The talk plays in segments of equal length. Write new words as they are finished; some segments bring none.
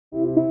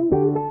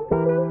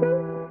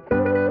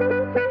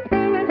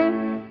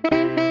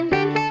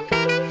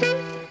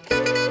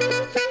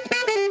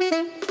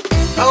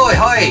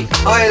Okay,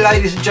 hi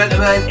ladies and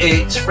gentlemen,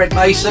 it's Fred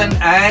Mason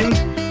and...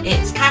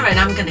 It's Karen.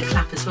 I'm going to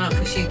clap as well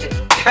because you do.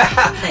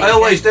 I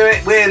always do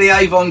it. We're the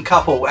Avon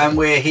Couple and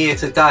we're here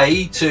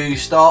today to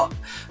start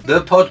the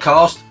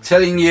podcast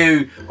telling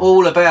you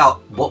all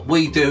about what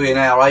we do in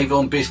our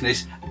Avon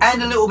business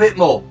and a little bit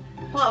more.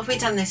 What have we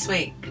done this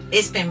week?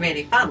 It's been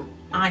really fun,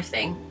 I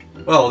think.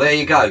 Well, there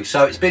you go.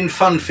 So it's been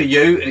fun for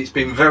you and it's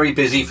been very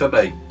busy for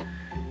me.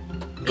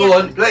 Go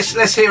on,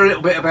 let's hear a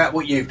little bit about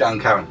what you've done,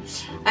 Karen.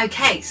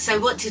 Okay, so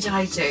what did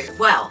I do?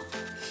 Well,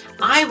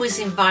 I was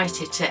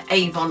invited to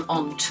Avon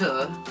on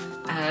tour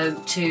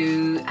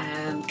to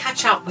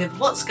catch up with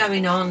what's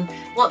going on,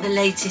 what the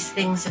latest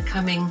things are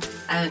coming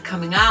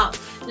out,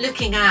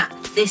 looking at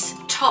this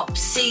top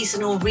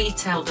seasonal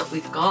retail that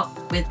we've got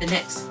with the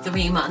next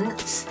 3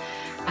 months.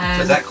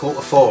 So that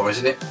Q4,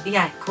 isn't it?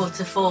 Yeah,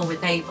 Q4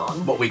 with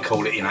Avon. What we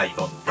call it in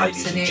Avon,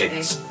 ladies and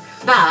gents.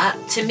 But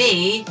to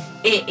me,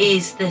 it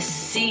is the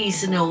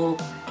seasonal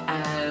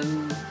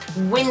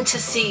winter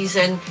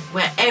season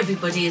where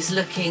everybody is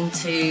looking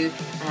to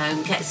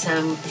get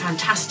some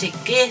fantastic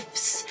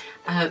gifts,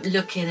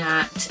 looking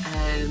at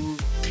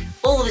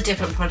all the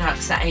different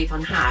products that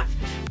Avon have.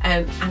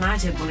 And I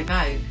didn't want to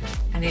go.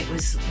 And it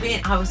was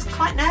I was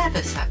quite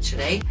nervous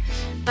actually.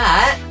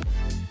 But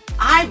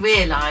I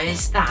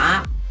realised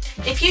that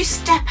if you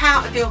step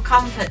out of your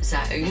comfort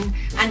zone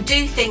and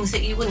do things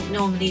that you wouldn't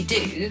normally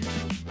do,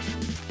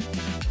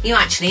 you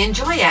actually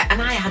enjoy it.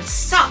 And I had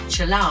such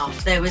a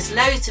laugh. There was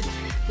loads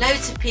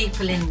of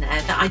people in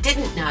there that I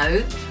didn't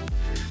know,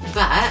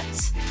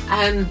 but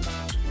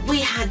we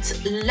had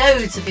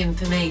loads of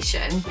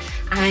information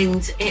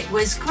and it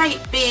was great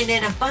being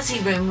in a buzzy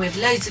room with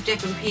loads of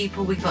different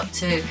people. We got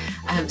to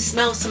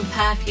smell some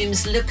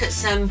perfumes, look at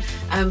some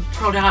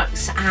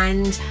products,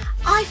 and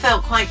I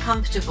felt quite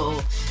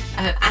comfortable.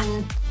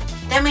 And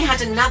then we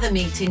had another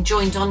meeting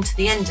joined on to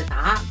the end of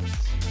that.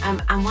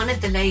 And one of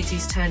the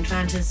ladies turned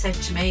around and said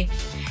to me,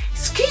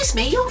 "Excuse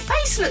me, your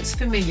face looks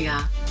familiar."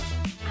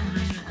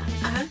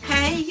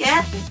 Okay,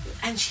 yeah.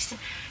 And she said,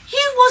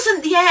 "You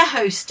wasn't the air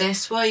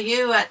hostess, were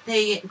you, at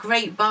the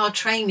great bar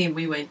training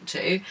we went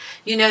to?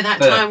 You know,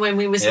 that time when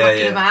we was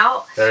rocking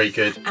about?" Very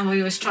good. And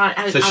we was trying...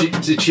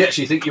 Did she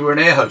actually think you were an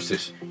air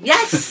hostess?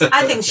 Yes,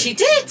 I think she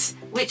did,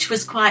 which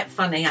was quite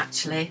funny,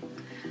 actually.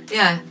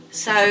 Yeah,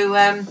 so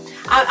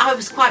I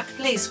was quite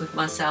pleased with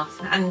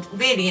myself and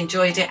really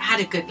enjoyed it,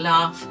 had a good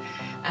laugh.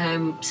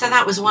 So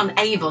that was one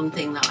Avon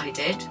thing that I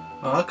did.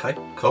 Oh, okay,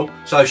 cool.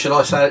 So shall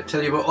I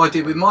tell you what I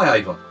did with my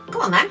Avon?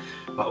 Go on then.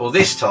 Right, well,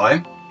 this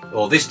time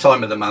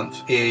of the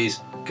month is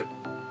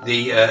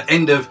the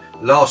end of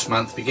last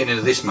month, beginning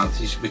of this month,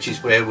 which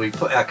is where we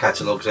put our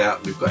catalogues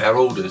out. We've got our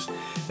orders,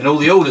 and all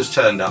the orders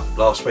turned up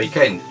last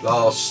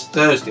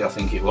Thursday, I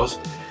think it was.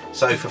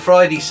 So for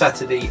Friday,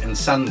 Saturday and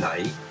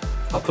Sunday,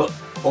 I put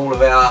all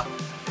of our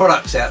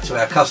products out to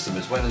our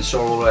customers, went and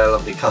saw all our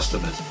lovely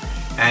customers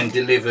and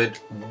delivered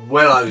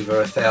well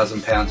over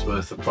 £1,000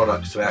 worth of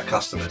products to our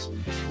customers,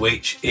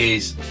 which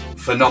is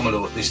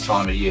phenomenal at this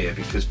time of year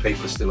because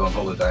people are still on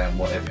holiday and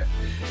whatever.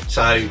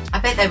 So I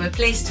bet they were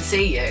pleased to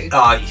see you.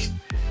 I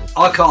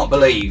can't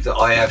believe that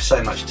I have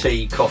so much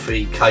tea,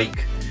 coffee,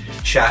 cake,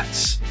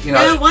 chats. You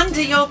know, no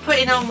wonder you're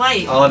putting on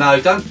weight. Oh no,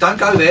 don't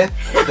go there.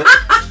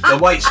 The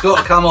weight's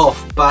got to come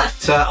off.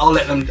 But I'll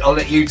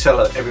let you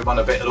tell everyone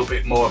a little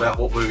bit more about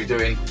what we were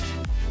doing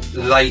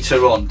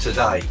later on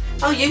today.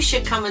 Oh, you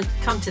should come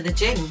to the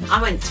gym.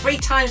 I went 3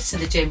 times to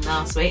the gym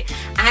last week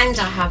and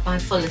I had my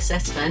full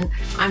assessment.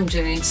 I'm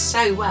doing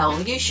so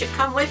well. You should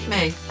come with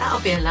me.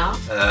 That'll be a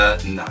laugh.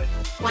 No.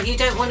 What, you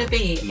don't want to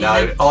be?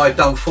 No, I've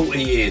done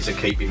 40 years of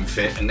keeping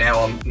fit and now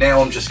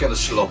I'm just going to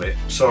slob it.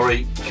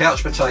 Sorry,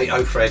 couch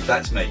potato Fred,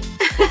 that's me.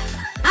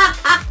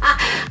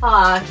 Oh,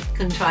 I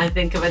can try and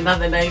think of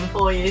another name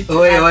for you.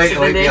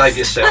 Behave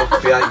yourself.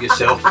 Behave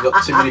yourself. We've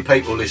got too many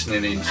people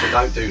listening in, so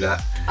don't do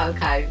that.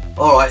 Okay.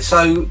 All right.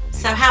 So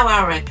how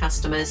are our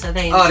customers? Are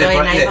they enjoying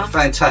Avon? Yeah,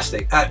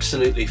 fantastic.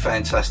 Absolutely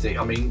fantastic.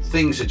 I mean,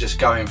 things are just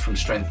going from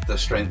strength to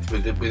strength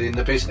within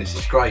the business.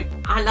 It's great.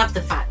 I love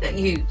the fact that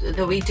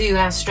we do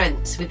our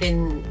strengths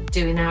within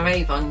doing our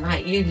Avon.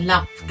 Like, you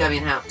love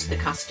going out to the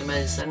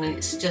customers, and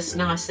it's just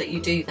nice that you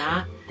do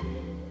that.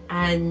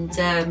 And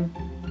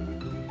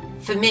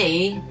for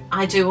me,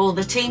 I do all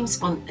the team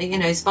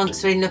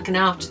sponsoring, looking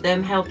after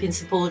them, helping,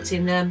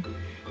 supporting them,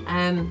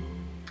 and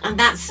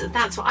that's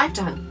what I've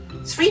done.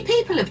 3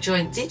 people have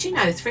joined. Did you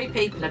know 3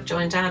 people have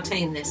joined our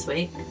team this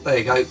week? There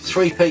you go.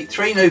 3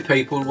 new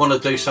people want to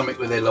do something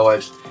with their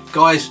lives.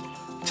 Guys,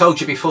 told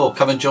you before,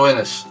 come and join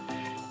us.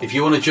 If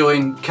you want to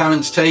join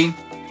Karen's team,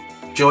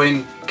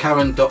 join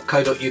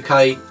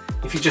karen.co.uk.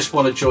 If you just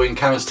want to join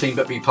Karen's team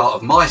but be part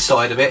of my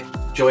side of it,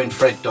 join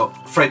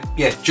fred.co.uk.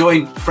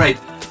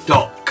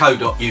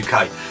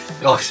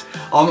 Guys,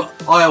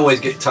 I always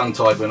get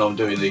tongue-tied when I'm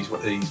doing these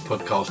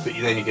podcasts, but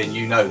then again,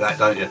 you know that,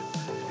 don't you?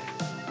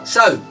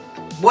 So,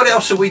 what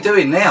else are we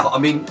doing now? I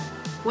mean...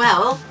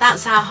 Well,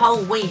 that's our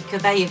whole week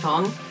of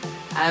Avon,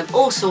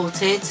 all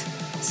sorted.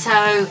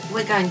 So,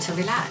 we're going to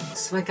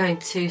relax. We're going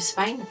to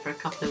Spain for a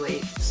couple of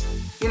weeks.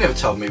 You never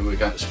told me we were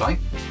going to Spain.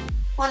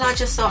 Well, I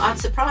just thought I'd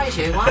surprise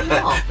you. Why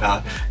not?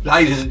 No,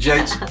 ladies and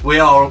gents,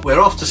 we're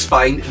off to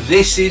Spain.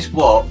 This is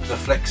what the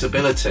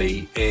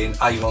flexibility in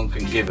Avon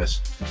can give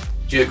us.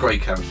 Do you agree,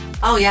 Karen?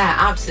 Oh yeah,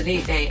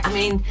 absolutely. I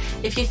mean,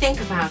 if you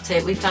think about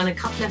it, we've done a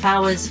couple of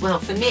hours. Well,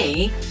 for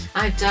me,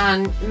 I've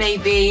done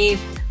maybe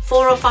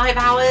 4 or 5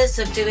 hours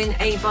of doing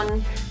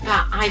Avon,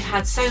 but I've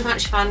had so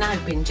much fun.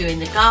 I've been doing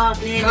the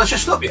gardening. Can I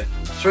just stop you?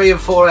 3 or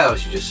 4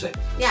 hours, you just said.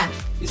 Yeah.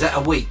 Is that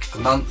a week, a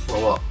month,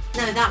 or what?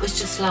 No, that was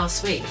just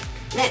last week.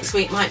 Next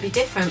week might be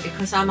different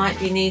because I might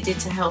be needed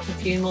to help a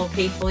few more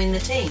people in the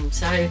team.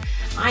 So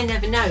I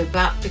never know,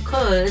 but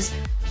because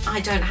I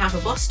don't have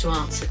a boss to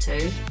answer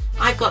to,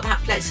 I've got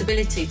that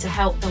flexibility to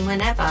help them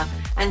whenever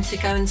and to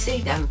go and see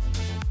them.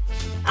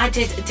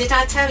 Did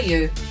I tell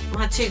you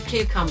my 2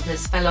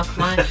 cucumbers fell off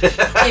my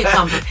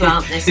cucumber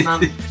plant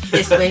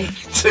this week?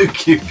 2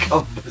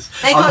 cucumbers.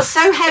 They got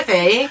so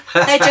heavy,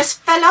 they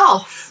just fell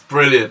off.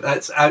 Brilliant,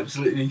 that's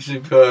absolutely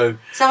superb.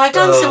 So I've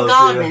done some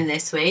gardening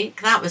this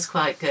week. That was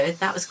quite good.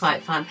 That was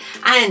quite fun.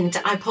 And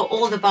I put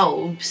all the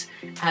bulbs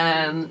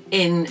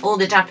in, all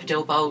the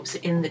daffodil bulbs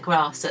in the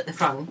grass at the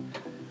front.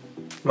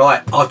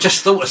 Right, I've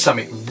just thought of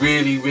something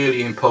really,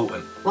 really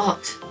important.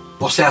 What?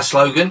 What's our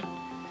slogan?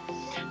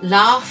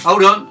 Laugh.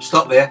 Hold on,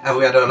 stop there. Have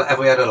we had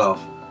a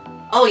laugh?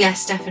 Oh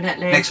yes,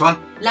 definitely. Next one.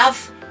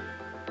 Love.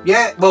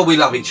 Yeah, well, we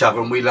love each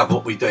other and we love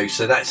what we do,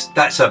 so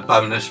that's a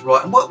bonus,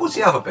 right? And what was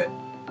the other bit?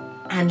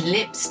 And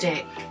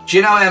lipstick. Do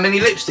you know how many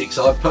lipsticks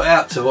I put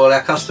out to all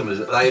our customers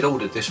that they had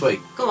ordered this week?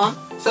 Go on.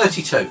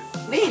 32.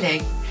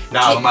 Really? No,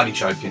 I'm only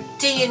joking.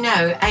 Do you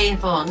know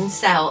Avon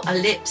sell a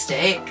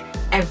lipstick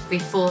every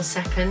 4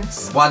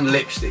 seconds? One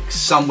lipstick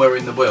somewhere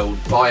in the world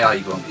by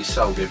Avon is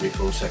sold every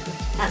 4 seconds.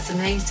 That's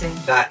amazing.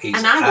 That is.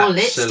 And I wore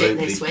lipstick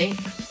absolutely... this week.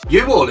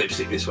 You wore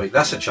lipstick this week,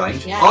 that's a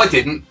change. Yeah. I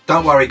didn't.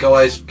 Don't worry,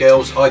 guys,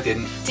 girls, I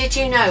didn't. Did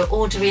you know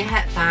Audrey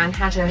Hepburn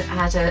had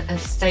a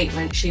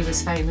statement she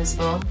was famous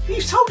for?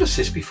 You've told us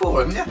this before,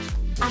 haven't you?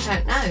 I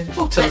don't know.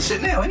 Well, tell us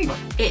it now anyway.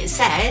 It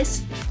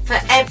says, for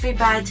every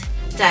bad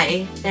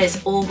day,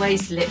 there's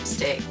always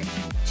lipstick.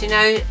 Do you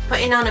know,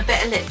 putting on a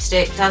bit of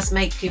lipstick does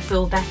make you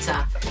feel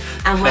better.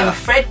 And when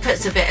Fred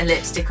puts a bit of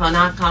lipstick on,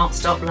 I can't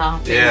stop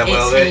laughing. Yeah,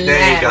 well,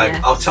 there you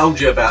go. I've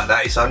told you about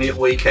that. It's only at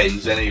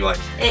weekends anyway.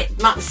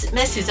 It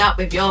messes up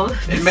with your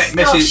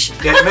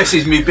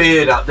messes me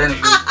beard up, then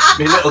my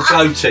little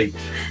goatee.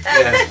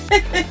 Yeah.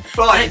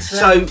 Right,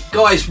 Excellent. so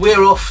guys,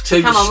 we're off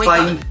to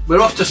Spain.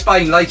 We're off to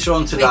Spain later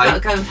on today. We've got to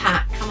go and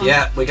pack. Come on.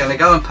 Yeah, we're going to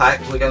go and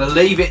pack. We're going to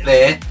leave it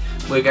there.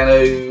 We're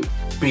going to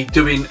be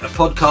doing a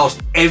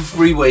podcast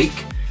every week,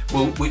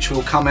 which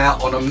will come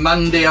out on a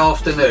Monday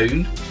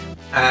afternoon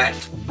at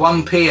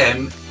 1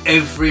 p.m.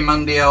 every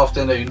Monday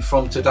afternoon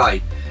from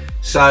today.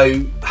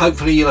 So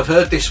hopefully you'll have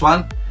heard this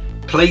one.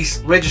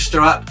 Please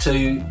register up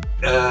to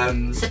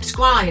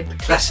subscribe.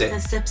 That's it. The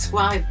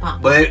subscribe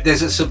button. Well,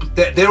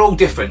 they're all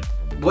different.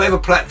 Whatever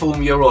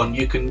platform you're on,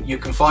 you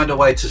can find a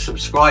way to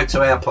subscribe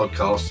to our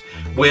podcast.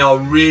 We are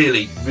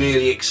really,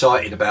 really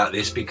excited about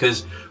this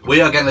because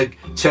we are going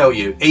to tell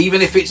you,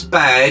 even if it's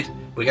bad,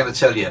 we're going to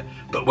tell you.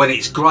 But when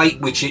it's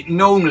great, which it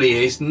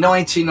normally is,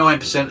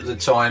 99% of the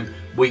time,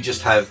 we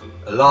just have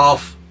a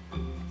laugh,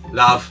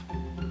 love,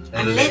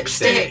 and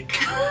lipstick.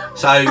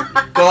 So,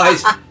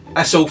 guys,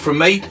 that's all from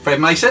me, Fred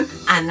Mason.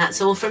 And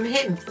that's all from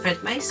him,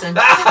 Fred Mason. And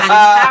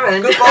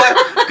Karen.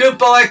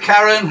 Goodbye,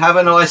 Karen. Have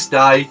a nice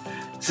day.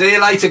 See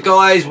you later,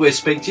 guys. We'll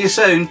speak to you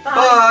soon. Bye.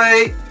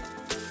 Bye.